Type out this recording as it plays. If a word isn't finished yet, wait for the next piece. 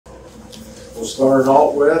We'll start it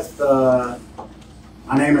off with,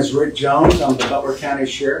 my name is Rick Jones. I'm the Butler County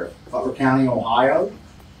Sheriff, Butler County, Ohio.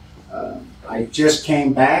 I just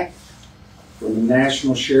came back from the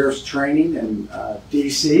National Sheriff's Training in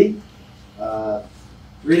D.C. 2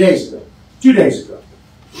 days ago.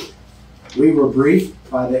 We were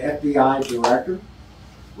briefed by the FBI Director,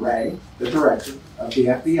 Ray, the Director of the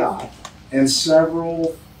FBI, and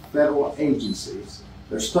several federal agencies.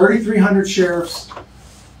 There's 3,300 sheriffs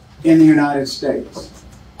in the United States.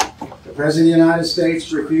 The President of the United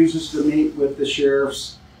States refuses to meet with the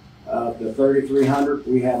sheriffs of the 3,300.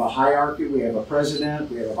 We have a hierarchy. We have a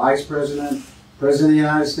president. We have a vice president. The President of the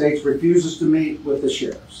United States refuses to meet with the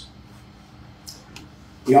sheriffs.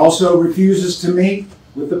 He also refuses to meet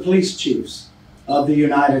with the police chiefs of the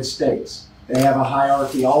United States. They have a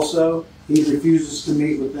hierarchy also. He refuses to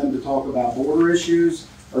meet with them to talk about border issues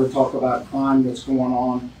or to talk about crime that's going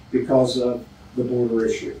on because of the border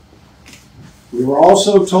issue. We were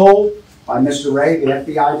also told by Mr. Ray, the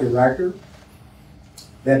FBI Director,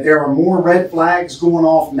 that there are more red flags going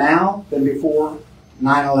off now than before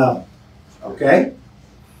 9/11. Okay?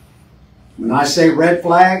 When I say red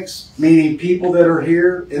flags, meaning people that are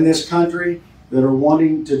here in this country that are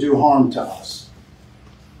wanting to do harm to us.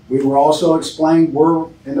 We were also explained we're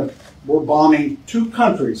bombing 2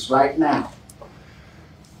 countries right now.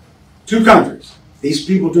 2 countries. These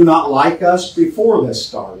people do not like us before this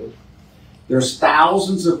started. There's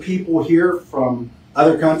thousands of people here from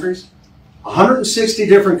other countries, 160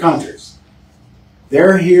 different countries.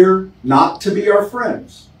 They're here not to be our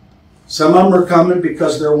friends. Some of them are coming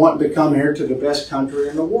because they're wanting to come here to the best country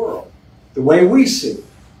in the world, the way we see it.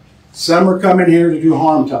 Some are coming here to do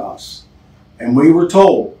harm to us. And we were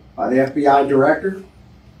told by the FBI Director,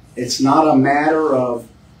 it's not a matter of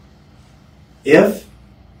if,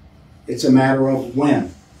 it's a matter of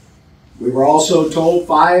when. We were also told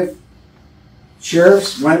 5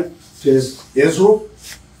 sheriffs went to Israel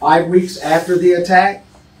 5 weeks after the attack.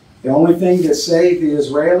 The only thing that saved the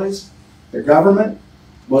Israelis, the government,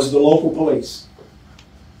 was the local police.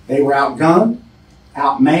 They were outgunned,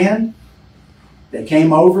 outmanned. They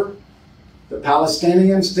came over. The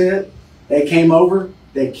Palestinians did. They came over.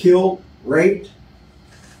 They killed, raped.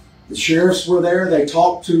 The sheriffs were there. They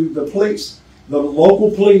talked to the police. The local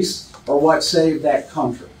police are what saved that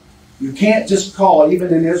country. You can't just call,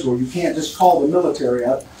 even in Israel, you can't just call the military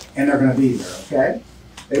up and they're going to be there, okay?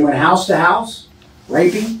 They went house to house,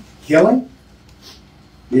 raping, killing.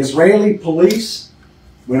 The Israeli police,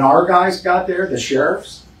 when our guys got there, the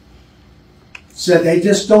sheriffs, said they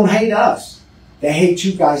just don't hate us. They hate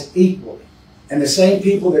you guys equally. And the same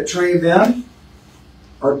people that train them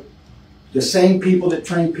are the same people that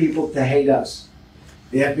train people to hate us.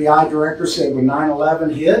 The FBI Director said when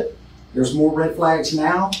 9/11 hit, there's more red flags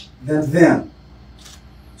now than then.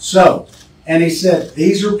 So, and he said,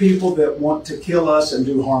 these are people that want to kill us and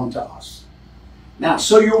do harm to us. Now,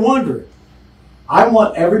 so you're wondering, I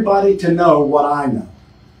want everybody to know what I know.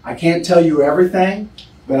 I can't tell you everything,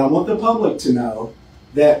 but I want the public to know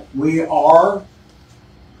that we are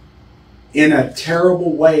in a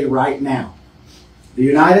terrible way right now. The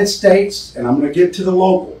United States, and I'm going to get to the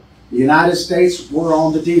local, the United States, we're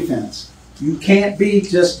on the defense. You can't be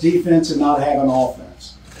just defense and not have an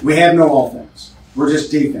offense. We have no offense. We're just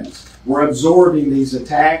defense. We're absorbing these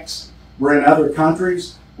attacks. We're in other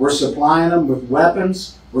countries. We're supplying them with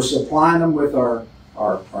weapons. We're supplying them with our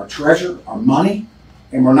treasure, our money,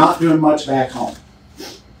 and we're not doing much back home.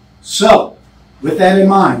 So, with that in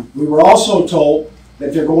mind, we were also told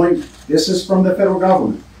that they're going, this is from the federal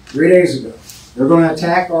government 3 days ago, they're going to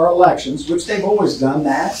attack our elections, which they've always done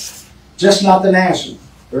that, just not the national.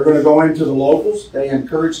 They're going to go into the locals. They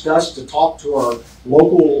encouraged us to talk to our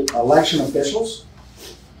local election officials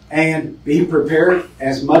and be prepared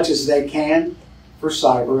as much as they can for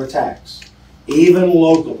cyber attacks. Even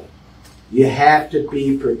locally, you have to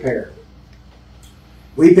be prepared.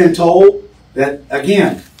 We've been told that,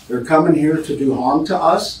 again, they're coming here to do harm to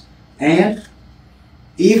us, and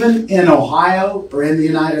even in Ohio or in the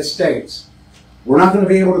United States, we're not going to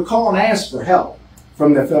be able to call and ask for help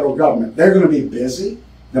from the federal government. They're going to be busy.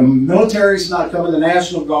 The military's not coming, the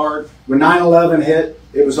National Guard. When 9/11 hit,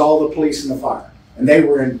 it was all the police and the fire. And they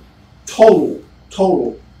were in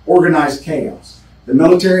total organized chaos. The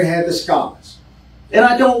military had the skies. And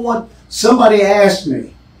I don't want, somebody asked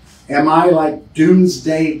me, am I like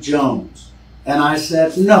Doomsday Jones? And I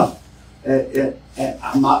said, no,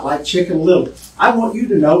 I'm not like Chicken Little. I want you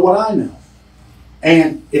to know what I know.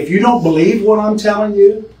 And if you don't believe what I'm telling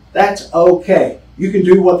you, that's okay. You can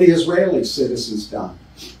do what the Israeli citizens done.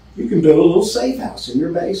 You can build a little safe house in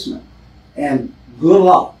your basement. And good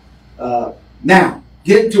luck. Now,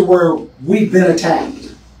 get to where we've been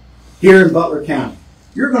attacked here in Butler County,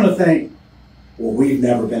 you're going to think, well, we've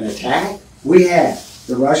never been attacked. We have.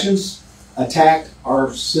 The Russians attacked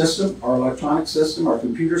our system, our electronic system, our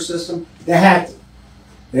computer system. They hacked it.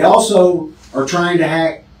 They also are trying to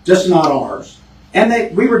hack, just not ours.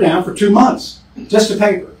 And we were down for 2 months, just a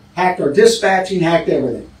paper. Hacked our dispatching, hacked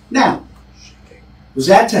everything. Now, was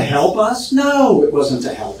that to help us? No, it wasn't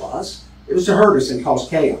to help us. It was to hurt us and cause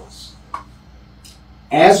chaos.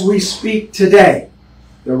 As we speak today,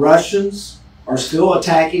 the Russians are still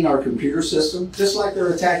attacking our computer system, just like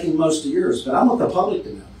they're attacking most of yours. But I want the public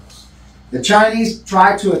to know this. The Chinese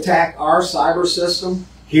tried to attack our cyber system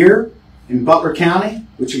here in Butler County,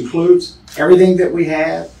 which includes everything that we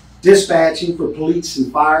have, dispatching for police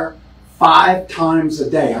and fire, 5 times a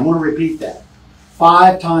day. I want to repeat that.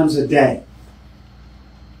 5 times a day.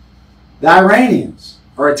 The Iranians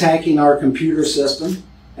are attacking our computer system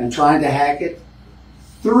and trying to hack it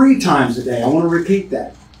 3 times a day. I want to repeat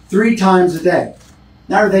that. 3 times a day.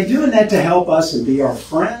 Now, are they doing that to help us and be our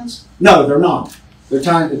friends? No, they're not. They're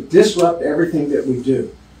trying to disrupt everything that we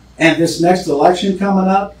do. And this next election coming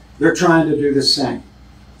up, they're trying to do the same.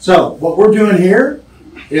 So what we're doing here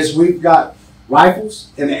is we've got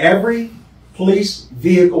rifles in every police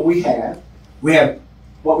vehicle we have. We have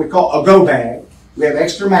what we call a go bag. We have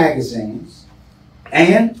extra magazines.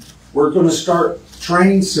 And we're going to start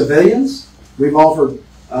training civilians. We've offered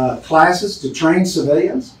classes to train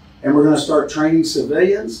civilians. And we're going to start training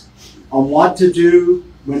civilians on what to do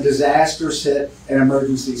when disasters hit and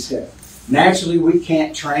emergencies hit. Naturally, we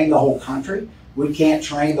can't train the whole country. We can't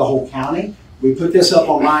train the whole county. We put this up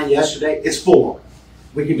online yesterday. It's full already.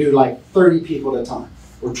 We can do like 30 people at a time.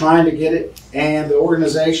 We're trying to get it, and the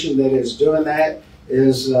organization that is doing that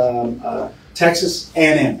is Texas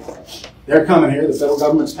A&M. They're coming here. The federal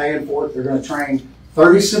government's paying for it. They're going to train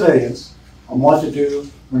 30 civilians on what to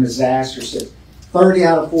do when disasters hit. 30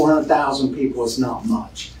 out of 400,000 people is not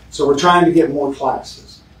much. So we're trying to get more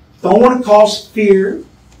classes. Don't want to cause fear.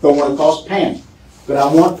 Don't want to cause panic. But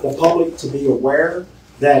I want the public to be aware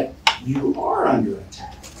that you are under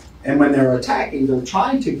attack. And when they're attacking, they're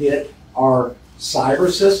trying to get our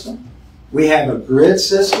cyber system. We have a grid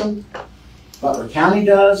system. Butler County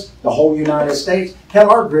does. The whole United States.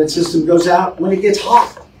 Hell, our grid system goes out when it gets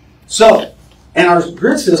hot. So, and our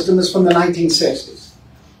grid system is from the 1960s.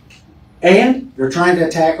 And they're trying to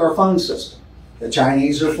attack our phone system. The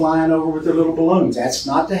Chinese are flying over with their little balloons. That's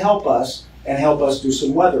not to help us and help us do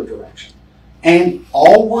some weather direction. And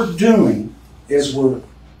all we're doing is we're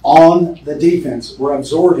on the defense. We're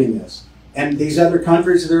absorbing this. And these other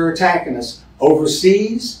countries that are attacking us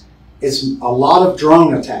overseas, it's a lot of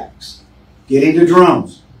drone attacks. Get into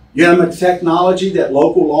drones. You know the technology that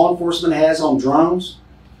local law enforcement has on drones?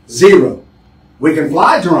 0. We can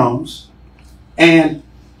fly drones, and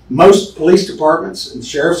most police departments and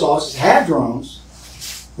sheriff's offices have drones.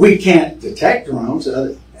 We can't detect drones.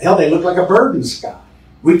 Hell, they look like a bird in the sky.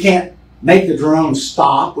 We can't make the drones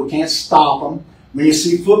stop. We can't stop them. When you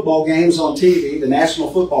see football games on TV, the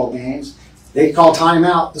national football games, they call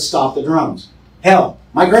timeout to stop the drones. Hell,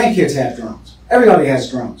 my grandkids have drones. Everybody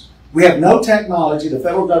has drones. We have no technology. The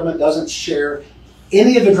federal government doesn't share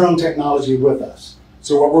any of the drone technology with us.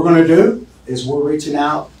 So what we're going to do is we're reaching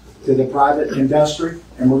out to the private industry,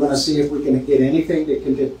 and we're going to see if we can get anything that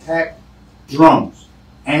can detect drones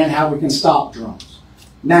and how we can stop drones.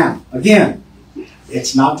 Now, again,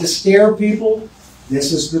 it's not to scare people.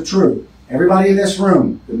 This is the truth. Everybody in this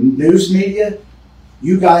room, the news media,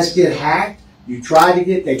 you guys get hacked. They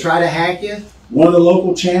try to hack you. One of the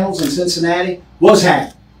local channels in Cincinnati was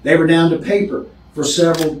hacked. They were down to paper for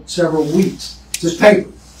several weeks. Just paper.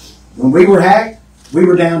 When we were hacked, we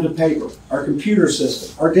were down to paper. Our computer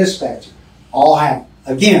system, our dispatching, all hacked.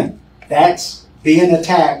 Again, that's being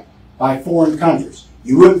attacked by foreign countries.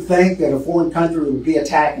 You wouldn't think that a foreign country would be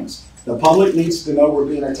attacking us. The public needs to know we're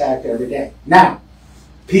being attacked every day. Now,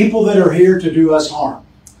 people that are here to do us harm,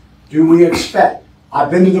 do we expect? I've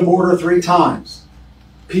been to the border 3 times.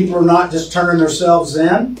 People are not just turning themselves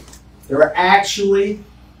in. They're actually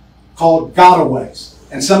called gotaways.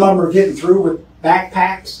 And some of them are getting through with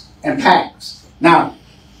backpacks and packs. Now,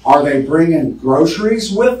 are they bringing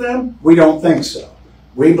groceries with them? We don't think so.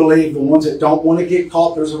 We believe the ones that don't want to get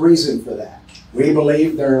caught, there's a reason for that. We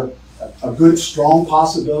believe they're a good, strong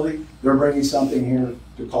possibility they're bringing something here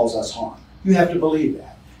to cause us harm. You have to believe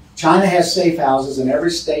that. China has safe houses in every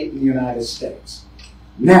state in the United States.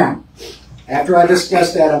 Now, after I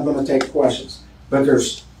discuss that, I'm going to take questions. But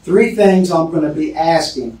there's 3 things I'm going to be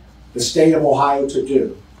asking the state of Ohio to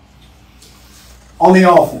do. On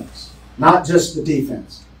the offense, not just the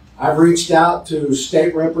defense. I've reached out to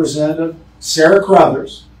State Representative Sarah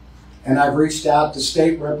Crothers, and I've reached out to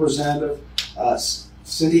State Representative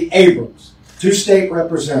Cindy Abrams, 2 state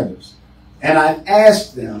representatives, and I've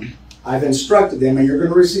asked them, I've instructed them, and you're going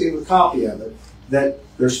to receive a copy of it, that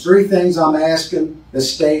there's 3 things I'm asking the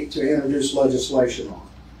state to introduce legislation on.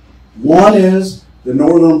 One is the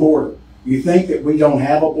northern border. You think that we don't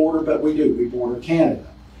have a border, but we do. We border Canada.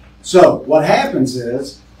 So what happens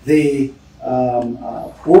is the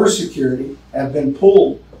border security have been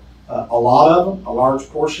pulled, a lot of them, a large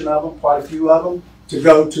portion of them, quite a few of them, to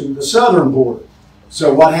go to the southern border.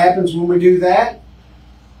 So what happens when we do that?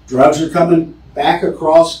 Drugs are coming back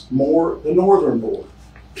across more the northern border.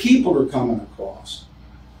 People are coming across.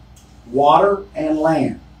 Water and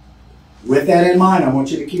land. With that in mind, I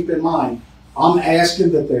want you to keep in mind, I'm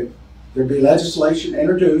asking that there be legislation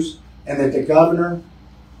introduced and that the governor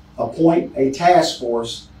appoint a task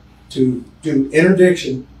force to do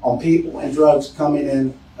interdiction on people and drugs coming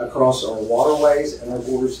in across our waterways and our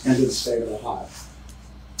borders into the state of Ohio.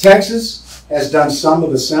 Texas has done some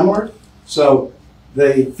of the similar. So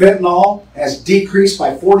the fentanyl has decreased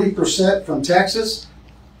by 40% from Texas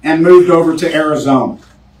and moved over to Arizona.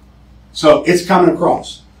 So it's coming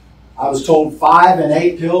across. I was told 5 and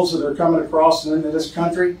 8 pills that are coming across into this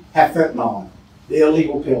country have fentanyl in them, the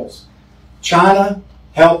illegal pills. China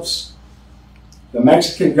helps the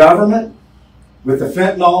Mexican government with the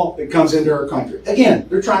fentanyl that comes into our country. Again,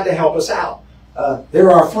 they're trying to help us out.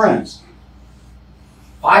 They're our friends.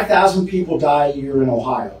 5,000 people die a year in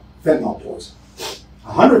Ohio, fentanyl poison.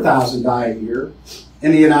 100,000 die a year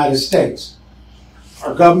in the United States.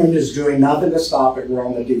 Our government is doing nothing to stop it. We're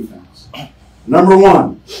on the defense. Number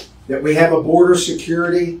 1, that we have a border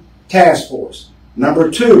security task force.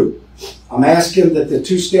 Number 2, I'm asking that the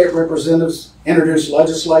 2 state representatives introduce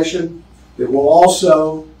legislation that will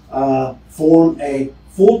also form a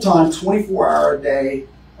full-time, 24-hour-a-day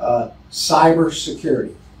cyber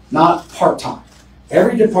security, not part-time.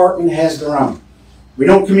 Every department has their own. We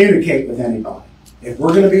don't communicate with anybody. If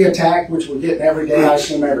we're going to be attacked, which we're getting every day, I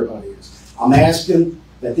assume everybody is. I'm asking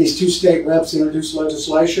that these 2 state reps introduce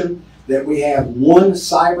legislation that we have one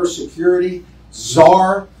cybersecurity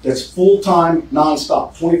czar that's full-time,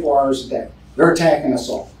 nonstop, 24 hours a day. They're attacking us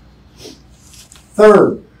all.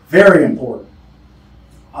 Third, very important,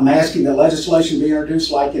 I'm asking that legislation be introduced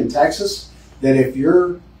like in Texas, that if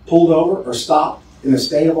you're pulled over or stopped in the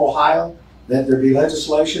state of Ohio, that there be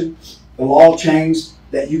legislation, the law changed,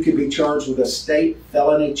 that you can be charged with a state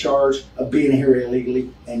felony charge of being here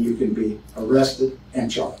illegally, and you can be arrested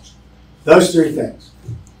and charged. Those 3 things.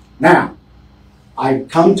 Now, I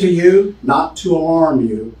come to you not to alarm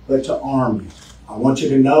you, but to arm you. I want you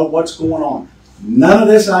to know what's going on. None of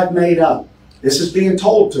this I've made up. This is being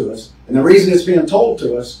told to us. And the reason it's being told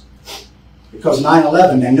to us, because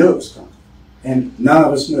 9/11, they knew it was coming. And none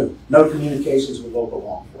of us knew. No communications with local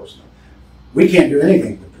law enforcement. We can't do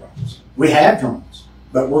anything with drones. We have drones,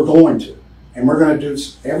 but we're going to. And we're going to do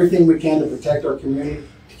everything we can to protect our community,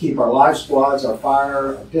 to keep our life squads, our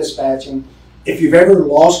fire, our dispatching. If you've ever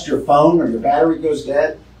lost your phone or your battery goes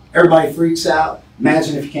dead, everybody freaks out.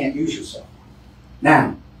 Imagine if you can't use your cell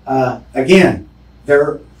phone. Now, again,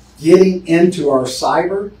 they're getting into our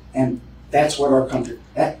cyber, and that's what our country,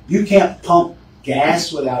 you can't pump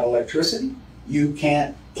gas without electricity. You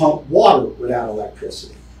can't pump water without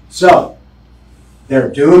electricity. So, they're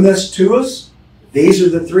doing this to us. These are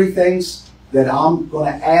the 3 things that I'm going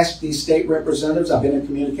to ask these state representatives. I've been in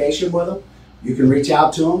communication with them. You can reach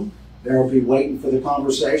out to them. They'll be waiting for the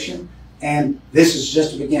conversation. And this is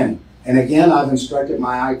just the beginning. And again, I've instructed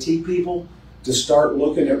my IT people to start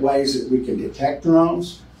looking at ways that we can detect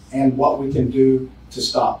drones and what we can do to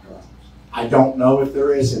stop drones. I don't know if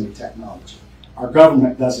there is any technology. Our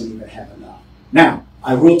government doesn't even have enough. Now,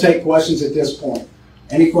 I will take questions at this point.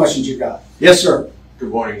 Any questions you got? Yes, sir. Good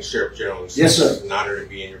morning, Sheriff Jones. Yes, sir. It's an honor to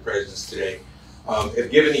be in your presence today. If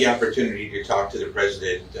given the opportunity to talk to the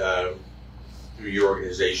President through your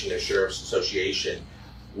organization, the Sheriff's Association,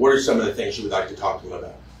 what are some of the things you would like to talk to him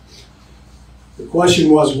about? The question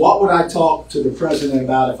was, what would I talk to the President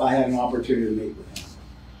about if I had an opportunity to meet with him?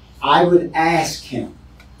 I would ask him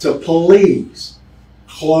to please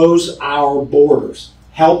close our borders.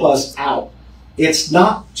 Help us out. It's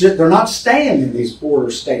not just, they're not staying in these border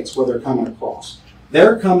states where they're coming across.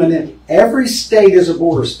 They're coming in. Every state is a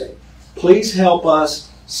border state. Please help us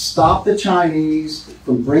stop the Chinese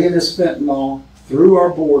from bringing this fentanyl through our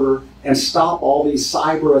border and stop all these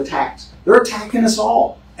cyber attacks. They're attacking us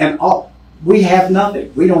all. And we have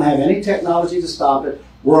nothing. We don't have any technology to stop it.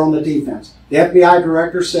 We're on the defense. The FBI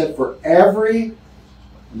director said for every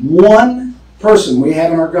 1 person we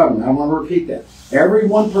have in our government, I want to repeat that, every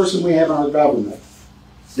 1 person we have in our government,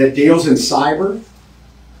 that deals in cyber.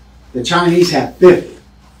 The Chinese have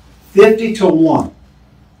 50 to 1.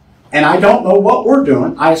 And I don't know what we're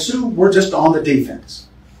doing. I assume we're just on the defense.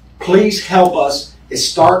 Please help us. It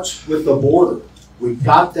starts with the border. We've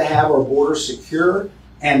got to have our border secure.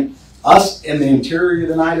 And us in the interior of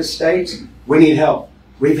the United States, we need help.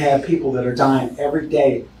 We've had people that are dying every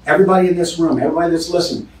day. Everybody in this room, everybody that's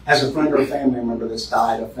listening, has a friend or a family member that's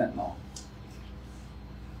died of fentanyl.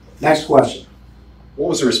 Next question. What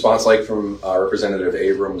was the response like from Representative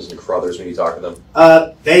Abrams and Crothers when you talked to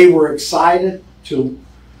them? They were excited to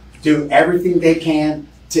do everything they can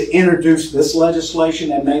to introduce this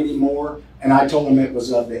legislation and maybe more. And I told them it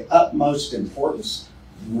was of the utmost importance.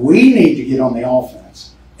 We need to get on the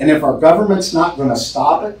offense. And if our government's not going to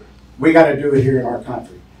stop it, we got to do it here in our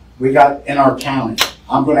country. We got in our county.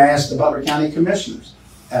 I'm going to ask the Butler County Commissioners.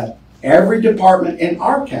 Every department in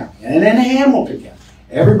our county and in Hamilton County,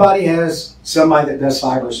 everybody has somebody that does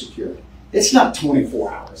cybersecurity. It's not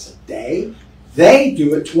 24 hours a day. They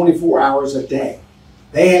do it 24 hours a day.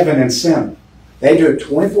 They have an incentive. They do it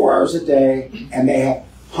 24 hours a day, and they have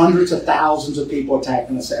hundreds of thousands of people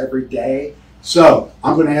attacking us every day. So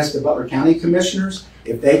I'm going to ask the Butler County Commissioners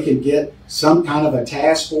if they can get some kind of a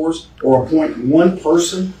task force or appoint one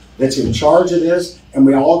person that's in charge of this, and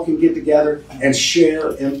we all can get together and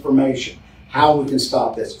share information, how we can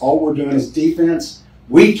stop this. All we're doing is defense.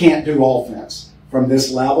 We can't do offense from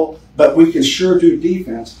this level, but we can sure do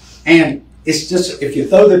defense. And it's just, if you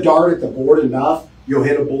throw the dart at the board enough, you'll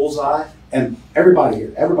hit a bullseye. And everybody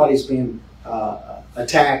here, everybody's being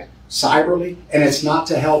attacked cyberly, and it's not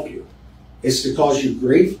to help you. It's to cause you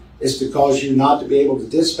grief. It's to cause you not to be able to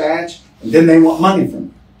dispatch. And then they want money from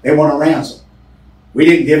you. They want a ransom. We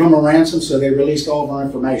didn't give them a ransom, so they released all of our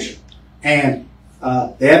information. And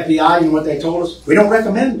the FBI, you know what they told us? We don't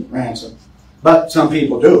recommend ransom, but some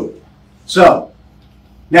people do. So,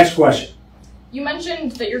 next question. You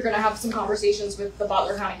mentioned that you're going to have some conversations with the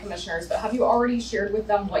Butler County Commissioners, but have you already shared with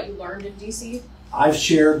them what you learned in D.C.? I've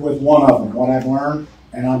shared with one of them what I've learned,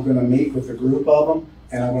 and I'm going to meet with a group of them,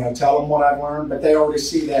 and I'm going to tell them what I've learned, but they already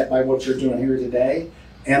see that by what you're doing here today,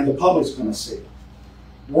 and the public's going to see it.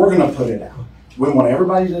 We're going to put it out. We want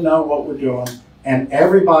everybody to know what we're doing, and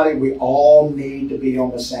everybody, we all need to be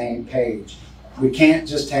on the same page. We can't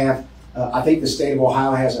just have, I think the state of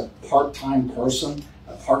Ohio has a part-time person,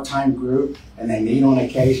 a part-time group, and they meet on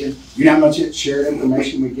occasion. You know how much shared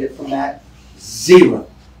information we get from that? Zero.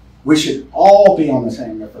 We should all be on the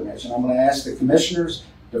same information. I'm going to ask the commissioners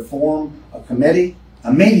to form a committee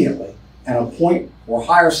immediately and appoint or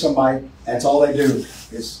hire somebody. That's all they do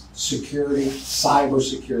is security, cyber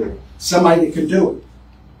security. Somebody that can do it,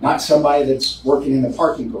 not somebody that's working in the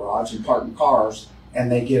parking garage and parking cars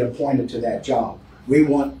and they get appointed to that job. We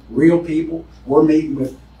want real people. We're meeting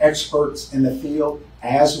with experts in the field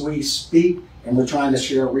as we speak, and we're trying to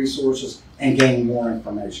share resources and gain more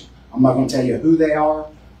information. I'm not going to tell you who they are,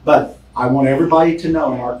 but I want everybody to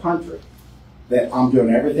know in our country that I'm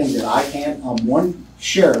doing everything that I can. I'm one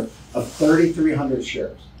sheriff of 3,300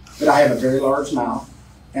 sheriffs, but I have a very large mouth,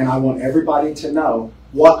 and I want everybody to know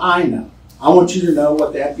what I know. I want you to know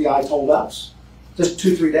what the FBI told us just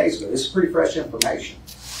 2-3 days ago. This is pretty fresh information.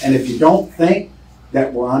 And if you don't think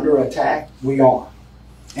that we're under attack, we are.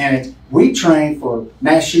 And we train for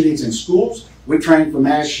mass shootings in schools, we train for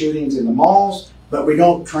mass shootings in the malls, but we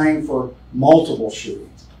don't train for multiple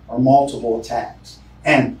shootings or multiple attacks.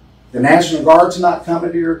 And the National Guard's not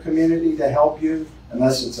coming to your community to help you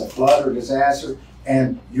unless it's a flood or disaster,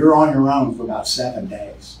 and you're on your own for about 7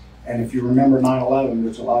 days. And if you remember 9/11,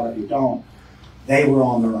 which a lot of you don't, they were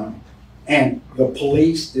on their own. And the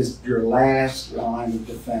police is your last line of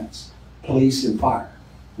defense, police and fire.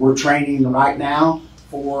 We're training right now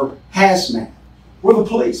for hazmat. We're the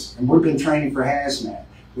police, and we've been training for hazmat.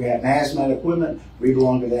 We have hazmat equipment. We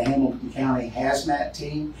belong to the Hamilton County hazmat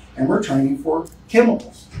team, and we're training for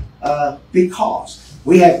chemicals because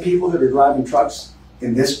we have people that are driving trucks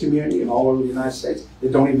in this community and all over the United States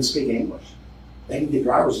that don't even speak English. They can get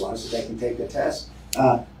driver's licenses. They can take the test.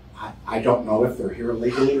 I don't know if they're here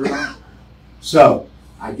legally or not. So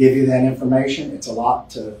I give you that information. It's a lot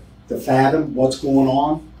to fathom what's going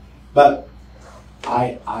on, but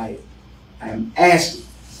I am asking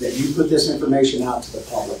that you put this information out to the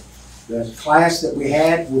public. The class that we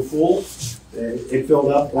had were full. It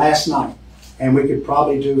filled up last night, and we could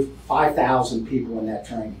probably do 5,000 people in that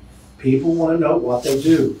training. People want to know what they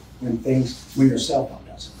do when your cell phone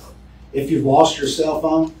doesn't work. If you've lost your cell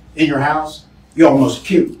phone in your house, you almost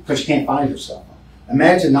puke because you can't find your cell phone.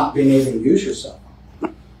 Imagine not being able to use your cell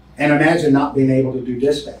phone, and imagine not being able to do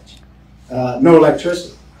dispatch. No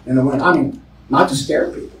electricity in the winter. I mean, not to scare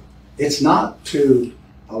people. It's not to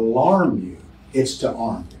alarm you. It's to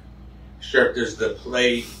arm you. Sheriff, does the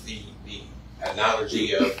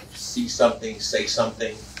analogy of see something, say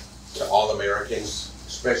something to all Americans,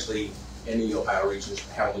 especially in the Ohio regions,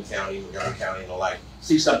 Hamilton County, Montgomery County, and the like?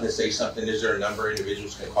 See something, say something. Is there a number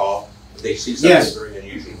individuals can call if they see something Yes. very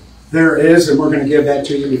unusual? There is, and we're going to give that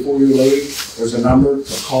to you before you leave. There's a number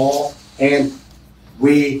to call. And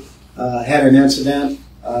we had an incident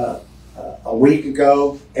a week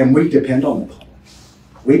ago, and we depend on the public.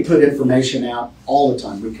 We put information out all the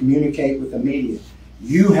time. We communicate with the media.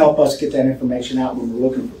 You help us get that information out when we're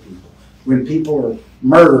looking for people. When people are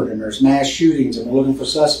murdered and there's mass shootings and we're looking for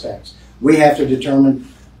suspects, we have to determine,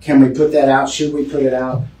 can we put that out? Should we put it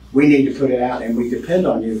out? We need to put it out, and we depend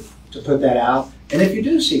on you to put that out. And if you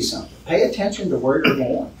do see something, pay attention to where you're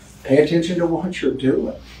going. Pay attention to what you're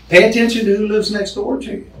doing. Pay attention to who lives next door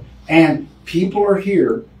to you. And people are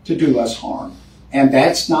here to do us harm. And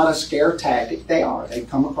that's not a scare tactic. They are. They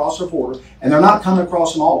come across a border, and they're not coming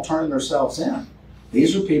across and all turning themselves in.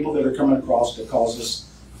 These are people that are coming across to cause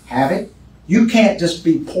us havoc. You can't just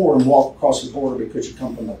be poor and walk across the border because you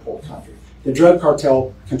come from a poor country. The drug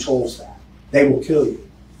cartel controls that. They will kill you.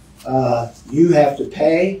 You have to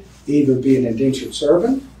pay, either be an indentured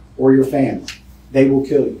servant or your family. They will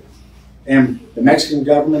kill you. And the Mexican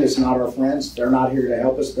government is not our friends. They're not here to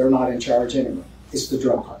help us. They're not in charge anyway. It's the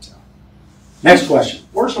drug cartel. Next question.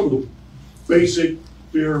 What are some of the basic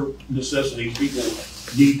bare necessities people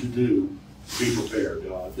need to do to be prepared?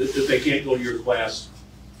 If they can't go to your class,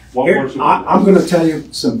 what Here, are some I'm going to tell you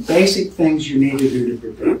some basic things you need to do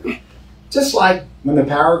to prepare. Just like when the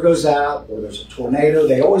power goes out or there's a tornado,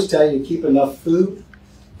 they always tell you to keep enough food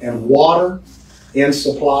and water in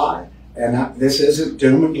supply. And this isn't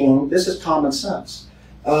doom and gloom. This is common sense.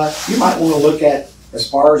 You might want to look at, as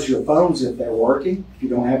far as your phones, if they're working. If you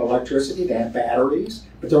don't have electricity, they have batteries,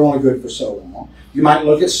 but they're only good for so long. You might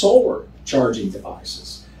look at solar charging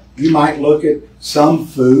devices. You might look at some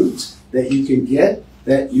foods that you can get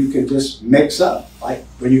that you can just mix up, like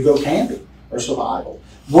when you go camping or survival.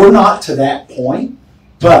 We're not to that point,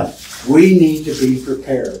 but we need to be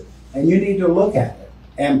prepared. And you need to look at it.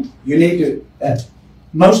 And you need to,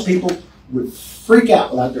 most people would freak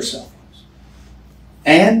out without their cell phones.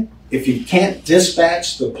 And if you can't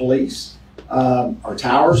dispatch the police, our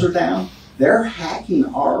towers are down, they're hacking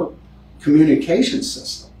our communication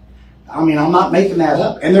system. I mean, I'm not making that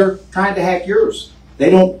up. And they're trying to hack yours.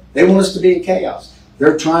 They want us to be in chaos.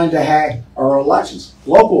 They're trying to hack our elections,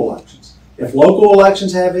 local elections. If local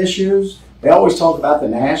elections have issues, they always talk about the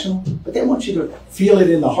national, but they want you to feel it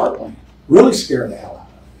in the heartland. Really scare the hell out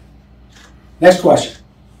of you. Next question.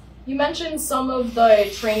 You mentioned some of the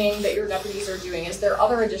training that your deputies are doing. Is there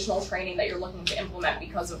other additional training that you're looking to implement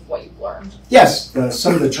because of what you've learned? Yes,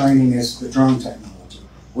 some of the training is the drone technology.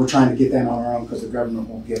 We're trying to get that on our own because the government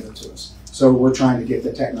won't give it to us. So we're trying to get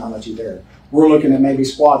the technology there. We're looking at maybe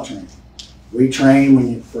squad training. We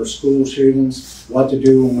train for school shootings, what to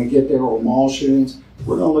do when we get there, or mall shootings.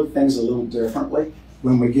 We're going to look at things a little differently.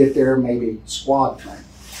 When we get there, maybe squad training.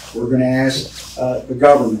 We're going to ask the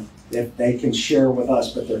government if they can share with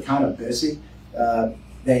us, but they're kind of busy.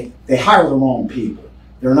 They hire the wrong people.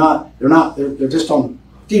 They're just on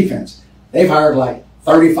defense. They've hired like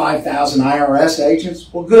 35,000 IRS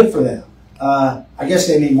agents. Well, good for them. I guess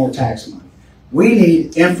they need more tax money. We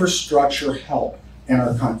need infrastructure help in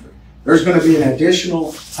our country. There's going to be an additional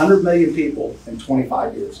 100 million people in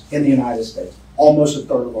 25 years in the United States, almost a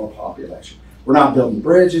third of our population. We're not building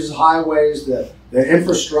bridges, highways, the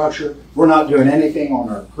infrastructure. We're not doing anything on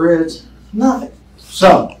our grids, nothing.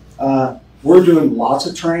 So we're doing lots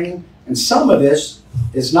of training, and some of this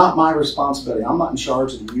is not my responsibility. I'm not in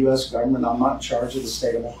charge of the U.S. government. I'm not in charge of the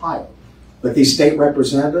state of Ohio. But these state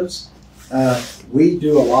representatives, we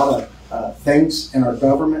do a lot of things in our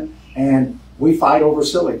government, and we fight over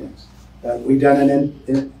silly things.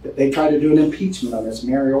 They tried to do an impeachment of this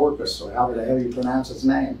Mary Orcus, or however the hell you pronounce his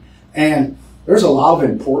name. And there's a lot of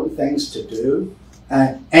important things to do,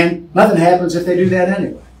 and nothing happens if they do that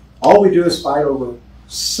anyway. All we do is fight over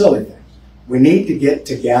silly things. We need to get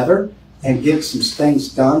together and get some things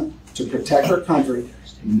done to protect our country,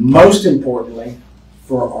 most importantly,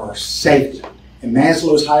 for our safety. In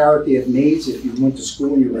Maslow's hierarchy of needs, if you went to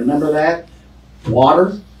school and you remember that,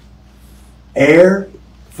 water, air,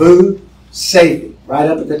 food, safety, right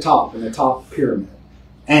up at the top, in the top pyramid.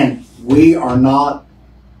 And we are not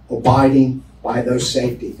abiding by those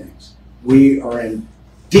safety things. We are in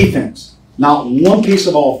defense, not one piece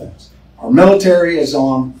of offense. Our military is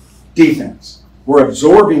on defense. We're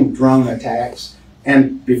absorbing drone attacks,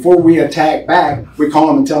 and before we attack back, we call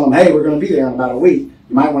them and tell them, hey, we're going to be there in about a week.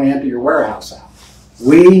 You might want to empty your warehouse out.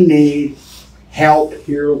 We need help. help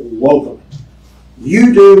here locally.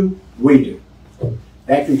 You do, we do.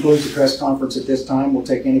 That concludes the press conference at this time. We'll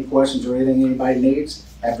take any questions or anything anybody needs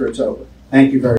after it's over. Thank you very much.